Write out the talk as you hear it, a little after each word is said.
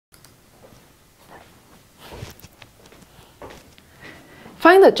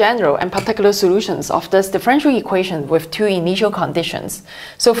Find the general and particular solutions of this differential equation with two initial conditions.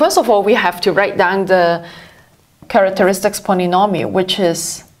 So first of all, we have to write down the characteristics polynomial, which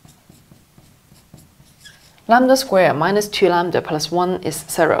is lambda squared minus 2 lambda plus 1 is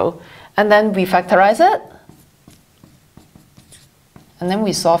 0. And then we factorize it, and then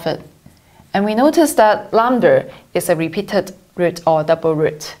we solve it. And we notice that lambda is a repeated root or double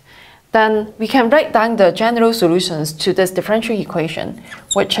root. Then we can write down the general solutions to this differential equation,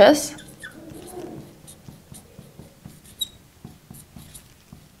 which is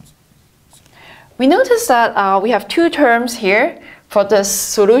we notice that we have two terms here for the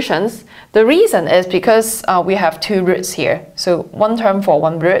solutions. The reason is because we have two roots here. So one term for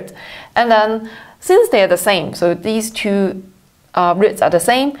one root. And then since they are the same, so these two roots are the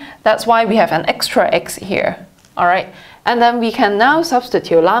same, that's why we have an extra x here. All right. And then we can now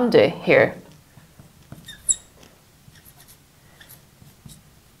substitute lambda here.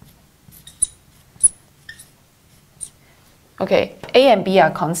 Okay, a and b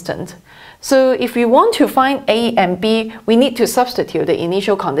are constant. So if we want to find a and b, we need to substitute the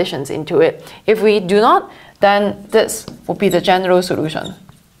initial conditions into it. If we do not, then this will be the general solution.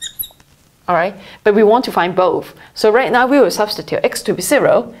 All right, but we want to find both. So right now we will substitute x to be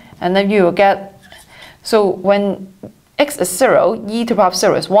 0, and then you will get, so when x is 0, e to the power of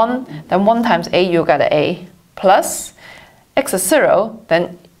 0 is 1, then 1 times a, you get an a, plus x is 0,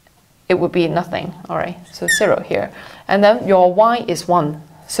 then it would be nothing. All right, so 0 here. And then your y is 1.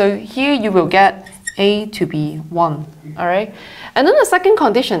 So here you will get a to be 1. All right, and then the second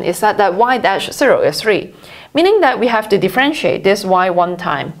condition is that y dash 0 is 3, meaning that we have to differentiate this y one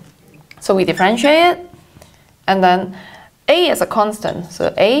time. So we differentiate it, and then a is a constant,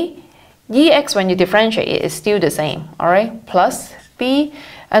 so a, ex when you differentiate it is still the same, all right, plus b,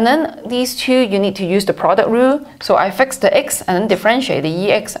 and then these two you need to use the product rule. So I fix the x and then differentiate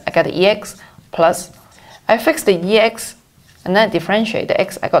the ex, I got the ex, plus I fix the ex and then differentiate the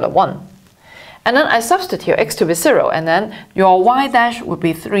x, I got a 1. And then I substitute x to be 0, and then your y dash would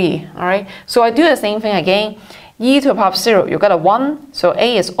be 3, all right. So I do the same thing again, e to the power of 0, you got a 1, so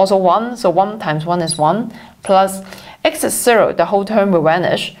a is also 1, so 1 times 1 is 1, plus x is 0, the whole term will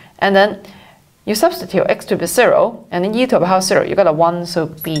vanish, and then you substitute x to be 0, and then e to the power of 0, you got a 1, so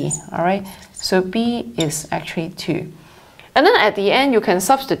b, all right? So b is actually 2. And then at the end, you can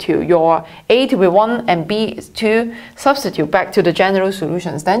substitute your a to be 1 and b is 2, substitute back to the general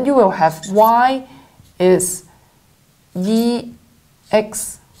solutions. Then you will have y is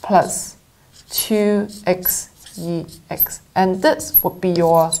ex plus 2x ex. And this would be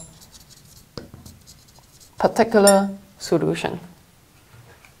your particular solution.